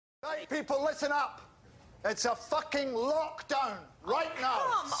Hey, people, listen up. It's a fucking lockdown right now.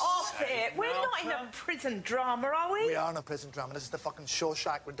 Come off it. We're not in a prison drama, are we? We are in a prison drama. This is the fucking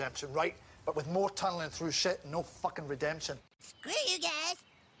Shawshank Redemption, right? But with more tunneling through shit and no fucking redemption. Screw you guys.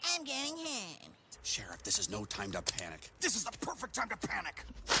 I'm going home. Sheriff, this is no time to panic. This is the perfect time to panic.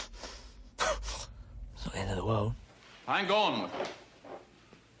 It's not the end of the world. I ain't going with her.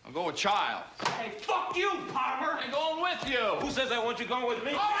 I'll go with Child. Hey, fuck you, Palmer! I'm going with you. Who says I want you going with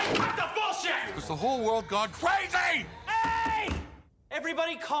me? All right, cut the bullshit! Has the whole world gone crazy? Hey!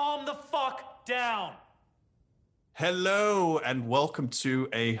 Everybody calm the fuck down. Hello and welcome to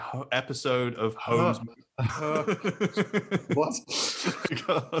a episode of Holmes. What?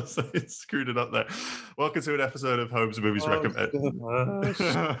 I screwed it up there. Welcome to an episode of Holmes Movies Recommend.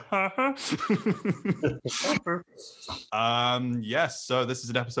 Yes, so this is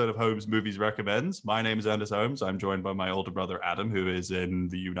an episode of Holmes Movies Recommends. My name is Anders Holmes. I'm joined by my older brother Adam, who is in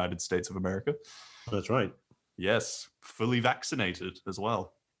the United States of America. That's right. Yes, fully vaccinated as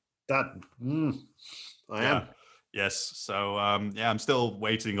well. I am. Yes. So, I'm still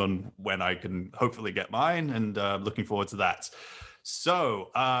waiting on when I can hopefully get mine and looking forward to that.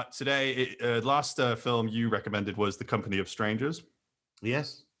 So, today, last film you recommended was The Company of Strangers.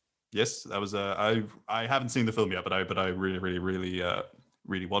 Yes. Yes, that was I haven't seen the film yet, but I really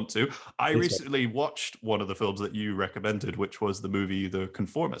want to. I recently watched one of the films that you recommended, which was the movie The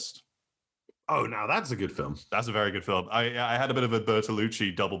Conformist. Oh, now that's a good film. That's a very good film. I had a bit of a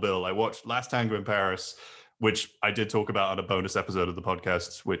Bertolucci double bill. I watched Last Tango in Paris, which I did talk about on a bonus episode of the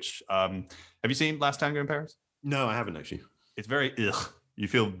podcast, which, have you seen Last Tango in Paris? No, I haven't actually. It's very, you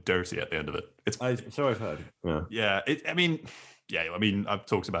feel dirty at the end of it. So I've heard. Yeah. I've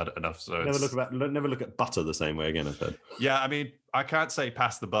talked about it enough. So never look at butter the same way again, I've heard. Yeah, I mean, I can't say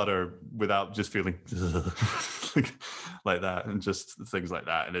pass the butter without just feeling like that and just things like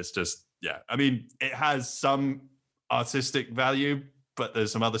that. And it's just, yeah, I mean, it has some artistic value, but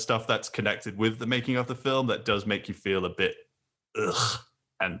there's some other stuff that's connected with the making of the film that does make you feel a bit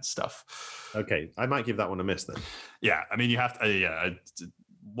and stuff. Okay, I might give that one a miss then. Yeah, I mean, you have to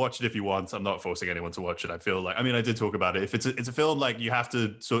watch it if you want. I'm not forcing anyone to watch it. I feel like, I mean, I did talk about it. If it's a film, like, you have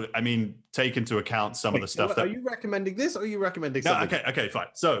to sort of, I mean, take into account some of the stuff that... Are you recommending this or are you recommending something? Okay, fine.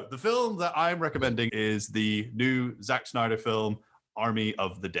 So the film that I'm recommending is the new Zack Snyder film, Army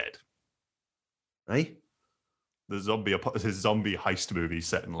of the Dead. Hey? His zombie heist movie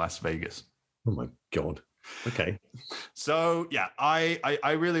set in Las Vegas. Oh my God. Okay. So yeah,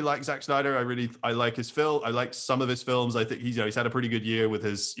 I really like Zack Snyder. I like his film. I like some of his films. I think he's had a pretty good year with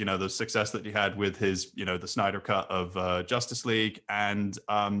his, the success that he had with his, the Snyder cut of Justice League. And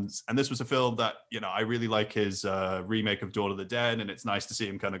this was a film that, I really like his remake of Dawn of the Dead. And it's nice to see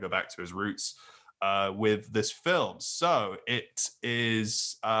him kind of go back to his roots with this film. So it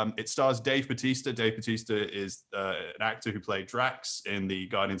stars Dave Bautista. Dave Bautista is an actor who played Drax in the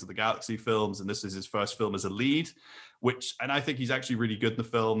Guardians of the Galaxy films, and this is his first film as a lead, and I think he's actually really good in the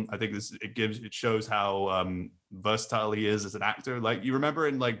film. I think it shows how versatile he is as an actor. Like, you remember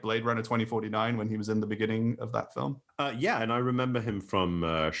in like Blade Runner 2049 when he was in the beginning of that film? Yeah, and I remember him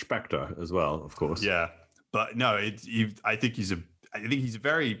from Spectre as well, of course. Yeah, but no, I think he has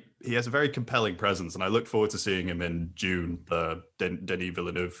a very compelling presence, and I look forward to seeing him in June, the Denis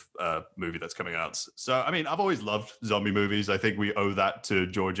Villeneuve movie that's coming out. So, I mean, I've always loved zombie movies. I think we owe that to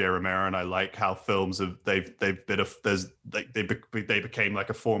George A. Romero, and I like how films they became like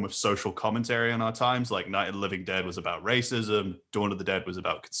a form of social commentary on our times. Like Night of the Living Dead was about racism, Dawn of the Dead was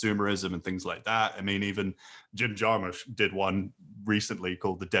about consumerism and things like that. I mean, even Jim Jarmusch did one recently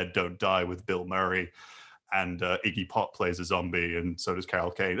called The Dead Don't Die with Bill Murray. And Iggy Pop plays a zombie, and so does Carol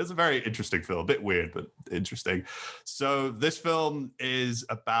Kane. It's a very interesting film, a bit weird, but interesting. So this film is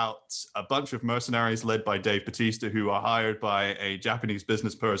about a bunch of mercenaries led by Dave Bautista, who are hired by a Japanese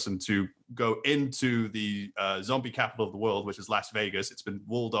business person to go into the zombie capital of the world, which is Las Vegas. It's been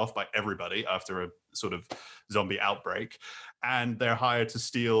walled off by everybody after a sort of zombie outbreak. And they're hired to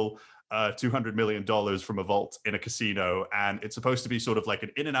steal $200 million from a vault in a casino, and it's supposed to be sort of like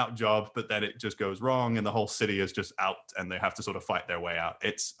an in and out job, but then it just goes wrong and the whole city is just out and they have to sort of fight their way out.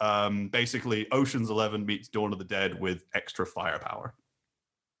 It's basically Ocean's 11 meets Dawn of the Dead with extra firepower.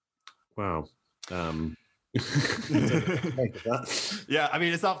 Wow. Yeah, I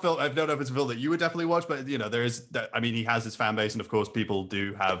mean, it's not film. I don't know if it's a film that you would definitely watch, but there is that. I mean, he has his fan base, and of course, people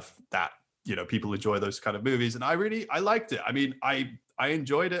do have that. People enjoy those kind of movies, and I liked it. I mean, I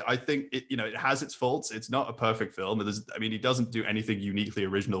enjoyed it. I think it has its faults. It's not a perfect film. He doesn't do anything uniquely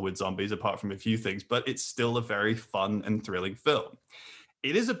original with zombies apart from a few things, but it's still a very fun and thrilling film.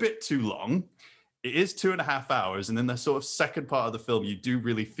 It is a bit too long. it is 2.5 hours, and then the sort of second part of the film, you do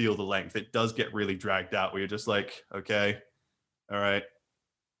really feel the length. It does get really dragged out, where you're just like, okay, all right,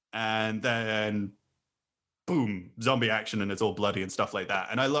 and then boom, zombie action, and it's all bloody and stuff like that.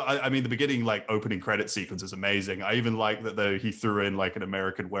 And I mean, the beginning, like, opening credit sequence is amazing. I even like that he threw in like an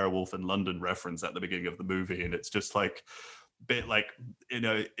American Werewolf in London reference at the beginning of the movie, and it's just like bit like,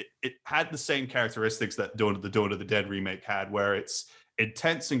 it had the same characteristics that Dawn of the Dead remake had, where it's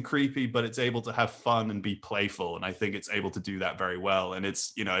intense and creepy, but it's able to have fun and be playful, and I think it's able to do that very well. And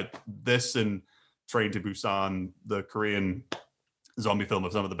it's, this and Train to Busan, the Korean zombie film,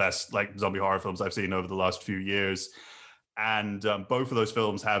 of some of the best like zombie horror films I've seen over the last few years. And both of those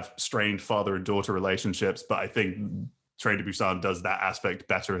films have strained father and daughter relationships, but I think Train to Busan does that aspect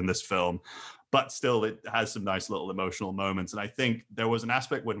better in this film. But still, it has some nice little emotional moments. And I think there was an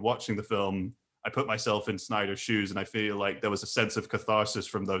aspect when watching the film, I put myself in Snyder's shoes, and I feel like there was a sense of catharsis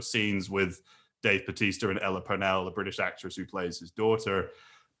from those scenes with Dave Bautista and Ella Purnell, the British actress who plays his daughter.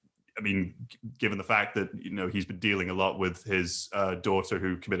 I mean, given the fact that, he's been dealing a lot with his daughter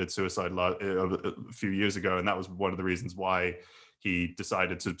who committed suicide a few years ago, and that was one of the reasons why he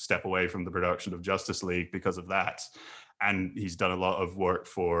decided to step away from the production of Justice League, because of that. And he's done a lot of work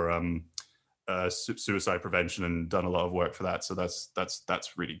for suicide prevention and done a lot of work for that. So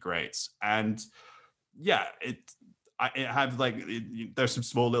that's really great. And yeah, there's some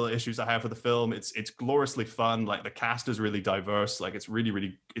small little issues I have with the film. It's gloriously fun. Like, the cast is really diverse. Like, it's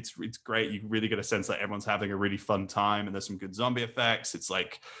really it's great. You really get a sense that everyone's having a really fun time, and there's some good zombie effects. It's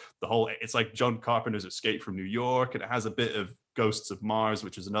like it's like John Carpenter's Escape from New York, and it has a bit of Ghosts of Mars,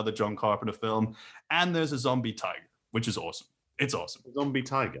 which is another John Carpenter film. And there's a zombie tiger, which is awesome. It's awesome. A zombie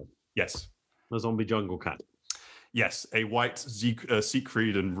tiger? Yes. A zombie jungle cat? Yes, a white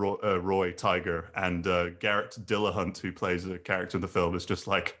Siegfried and Roy tiger, and Garrett Dillahunt, who plays a character in the film, is just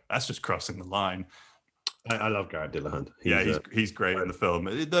like, that's just crossing the line. I love Garrett Dillahunt. He's great in the film.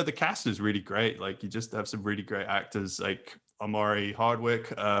 The cast is really great. Like, you just have some really great actors, like Omari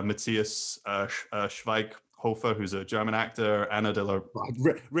Hardwick, Matthias Schweighofer, who's a German actor, Anna de la...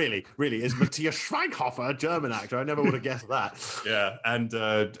 Really? Is Matthias Schweighofer a German actor? I never would have guessed that. Yeah, and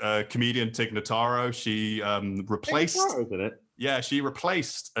comedian Tig Notaro, she replaced... Isn't it? Yeah, she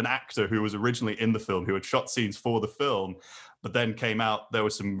replaced an actor who was originally in the film, who had shot scenes for the film, but then came out, there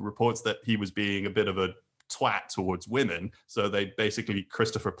were some reports that he was being a bit of a twat towards women, so they basically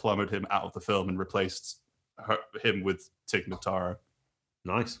Christopher Plummered him out of the film and replaced him with Tig Notaro.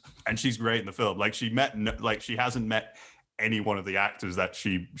 Nice. And she's great in the film. Like, she hasn't met any one of the actors that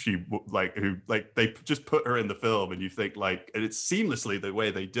she they just put her in the film, and you think, like, and it's seamlessly the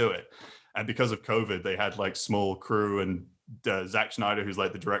way they do it. And because of COVID, they had like small crew, and Zack Schneider, who's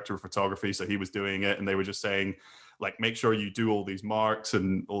like the director of photography, so he was doing it, and they were just saying, like, make sure you do all these marks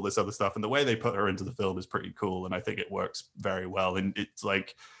and all this other stuff. And the way they put her into the film is pretty cool, and I think it works very well. And it's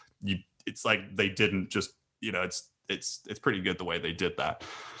like they didn't just, it's pretty good the way they did that.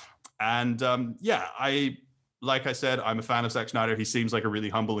 And like I said, I'm a fan of Zack Schneider. He seems like a really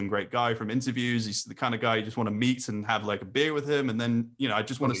humble and great guy from interviews. He's the kind of guy you just want to meet and have like a beer with him. And then, I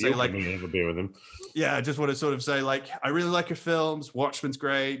just want to say, like, have a beer with him. Yeah, I just want to sort of say, like, I really like your films. Watchmen's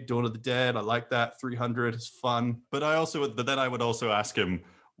great. Dawn of the Dead, I like that. 300 is fun. But then I would also ask him,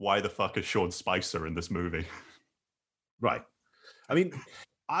 why the fuck is Sean Spicer in this movie? Right. I mean,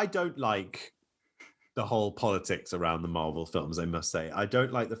 I don't like the whole politics around the Marvel films, I must say. I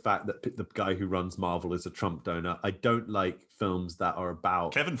don't like the fact that the guy who runs Marvel is a Trump donor. I don't like films that are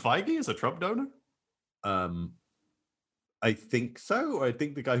about... Kevin Feige is a Trump donor? I think so. Or I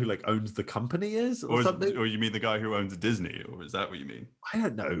think the guy who like owns the company is, or something. Or you mean the guy who owns Disney? Or is that what you mean? I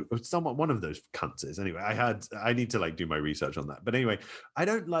don't know. One of those cunts is. Anyway, I need to like do my research on that. But anyway, I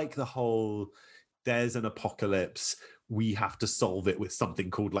don't like the whole, there's an apocalypse, we have to solve it with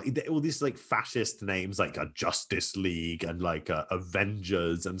something called like all these like fascist names, like a Justice League and like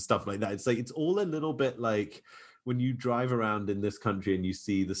Avengers and stuff like that. It's like, it's all a little bit like when you drive around in this country and you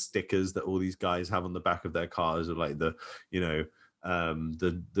see the stickers that all these guys have on the back of their cars, or like the,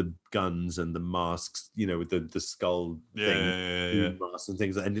 the guns and the masks, with the skull thing, masks and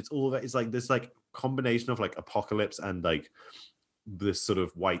things. And it's all that, it's like this like combination of like apocalypse and like this sort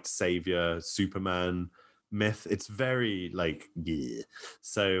of white savior Superman myth. It's very like, yeah.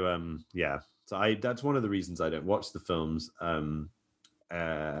 So so that's one of the reasons I don't watch the films,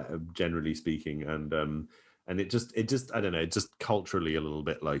 generally speaking. And it just I don't know, it's just culturally a little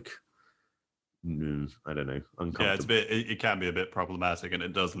bit like, I don't know, uncomfortable. Yeah, it can be a bit problematic, and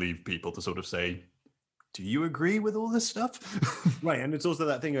it does leave people to sort of say, do you agree with all this stuff? Right. And it's also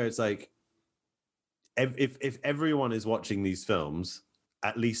that thing where it's like, if everyone is watching these films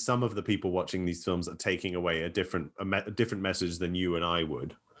at least some of the people watching these films are taking away a different message than you and I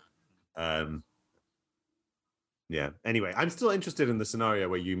would. Yeah. Anyway, I'm still interested in the scenario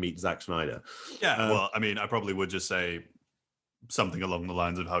where you meet Zack Snyder. Yeah. Well, I mean, I probably would just say something along the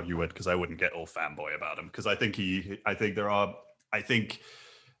lines of how you would, because I wouldn't get all fanboy about him. Because I think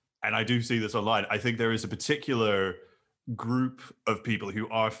and I do see this online, I think there is a particular group of people who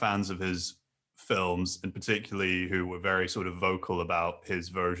are fans of his films, and particularly who were very sort of vocal about his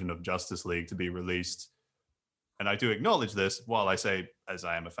version of Justice League to be released. And I do acknowledge this, while I say, as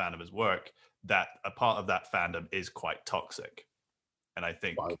I am a fan of his work, that a part of that fandom is quite toxic. And I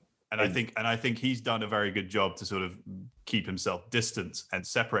think I think he's done a very good job to sort of keep himself distant and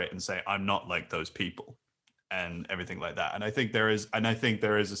separate and say, I'm not like those people and everything like that. And I think there is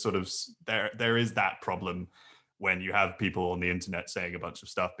a sort of there is that problem when you have people on the internet saying a bunch of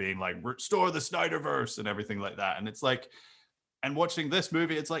stuff, being like, restore the Snyderverse and everything like that. And it's like, and watching this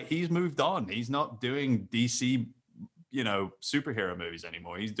movie, it's like, he's moved on. He's not doing DC, superhero movies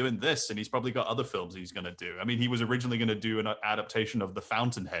anymore. He's doing this, and he's probably got other films he's going to do. I mean, he was originally going to do an adaptation of The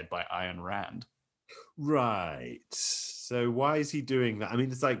Fountainhead by Ayn Rand. Right. So why is he doing that? I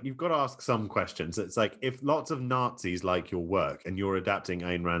mean, it's like, you've got to ask some questions. It's like, if lots of Nazis like your work and you're adapting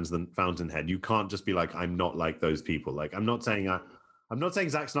Ayn Rand's The Fountainhead, you can't just be like, I'm not like those people. Like, I'm not saying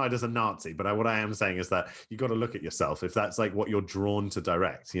Zack Snyder's a Nazi, but what I am saying is that you got to look at yourself if that's like what you're drawn to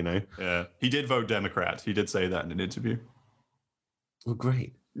direct, Yeah. He did vote Democrat. He did say that in an interview. Oh,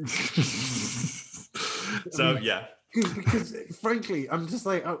 great. So, yeah. Because frankly, I'm just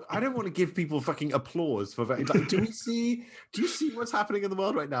like, I don't want to give people fucking applause for that. Like, do you see what's happening in the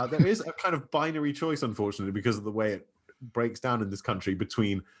world right now? There is a kind of binary choice, unfortunately, because of the way it breaks down in this country,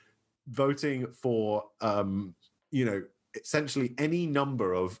 between voting for, essentially any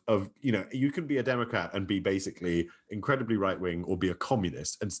number of you can be a Democrat and be basically incredibly right-wing, or be a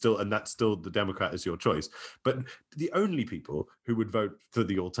communist and that's still the Democrat is your choice. But the only people who would vote for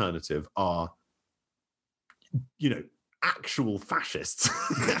the alternative are actual fascists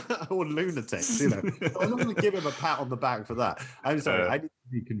or lunatics. I'm not going to give him a pat on the back for that. I'm sorry, I need to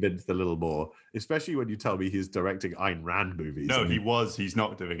be convinced a little more, especially when you tell me he's directing Ayn Rand movies. No, he's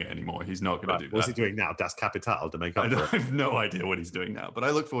not doing it anymore. He's not going to do that. What's he doing now? Das Kapital to make up for it? I have no idea what he's doing now, but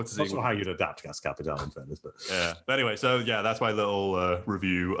I look forward to seeing. Not sure how you'd adapt Das Kapital, in fairness, but yeah. But anyway, so yeah, that's my little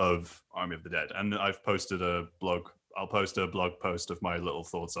review of Army of the Dead, and I've posted a blog. I'll post a blog post of my little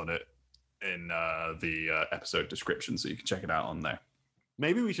thoughts on it in the episode description, so you can check it out on there.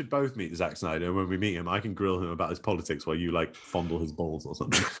 Maybe we should both meet Zack Snyder, and when we meet him, I can grill him about his politics while you fondle his balls or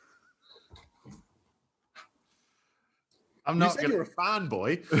something. I'm not. You said you're a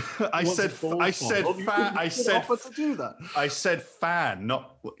fanboy. I said fan.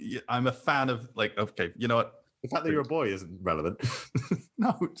 Not. I'm a fan of Okay, you know what? The fact that you're a boy isn't relevant.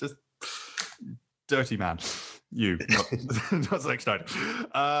 No, just dirty man. You, not Zack Snyder.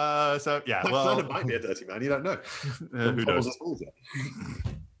 So yeah, Zack Snyder might be a dirty man. You don't know. Who knows? That's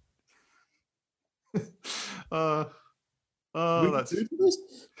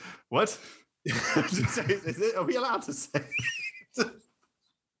what? Are we allowed to say?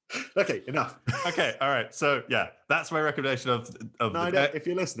 Okay, enough. Okay, all right. So yeah, that's my recommendation of if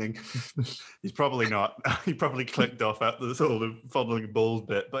you're listening. He's probably not. He probably clicked off at the sort of fondling balls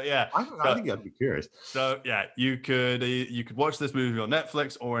bit. But yeah, I think I'd be curious. So yeah, you could watch this movie on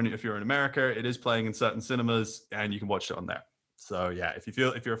Netflix, or if you're in America, it is playing in certain cinemas, and you can watch it on there. So yeah, if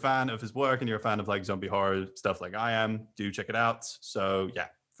you're a fan of his work and you're a fan of zombie horror stuff like I am, do check it out. So yeah,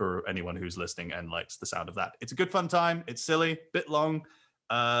 for anyone who's listening and likes the sound of that, it's a good fun time. It's silly, bit long.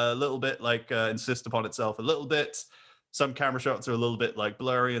 A little bit insist upon itself a little bit. Some camera shots are a little bit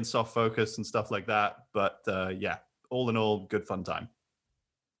blurry and soft focus and stuff like that. But yeah, all in all, good fun time.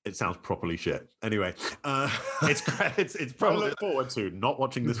 It sounds properly shit. Anyway, it's probably. I look forward to not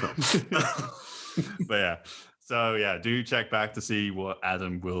watching this film. But yeah, so yeah, do check back to see what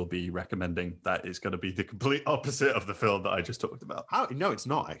Adam will be recommending. That is going to be the complete opposite of the film that I just talked about. No, it's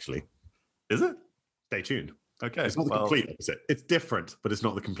not actually. Is it? Stay tuned. Okay, it's not the complete opposite. It's different, but it's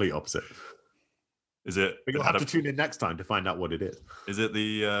not the complete opposite. Is it? But you'll have to tune in next time to find out what it is. Is it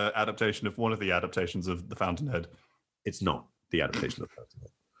the adaptation of one of the adaptations of The Fountainhead? It's not the adaptation of The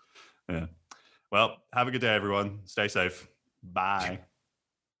Fountainhead. Yeah. Well, have a good day, everyone. Stay safe. Bye.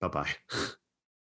 Bye-bye.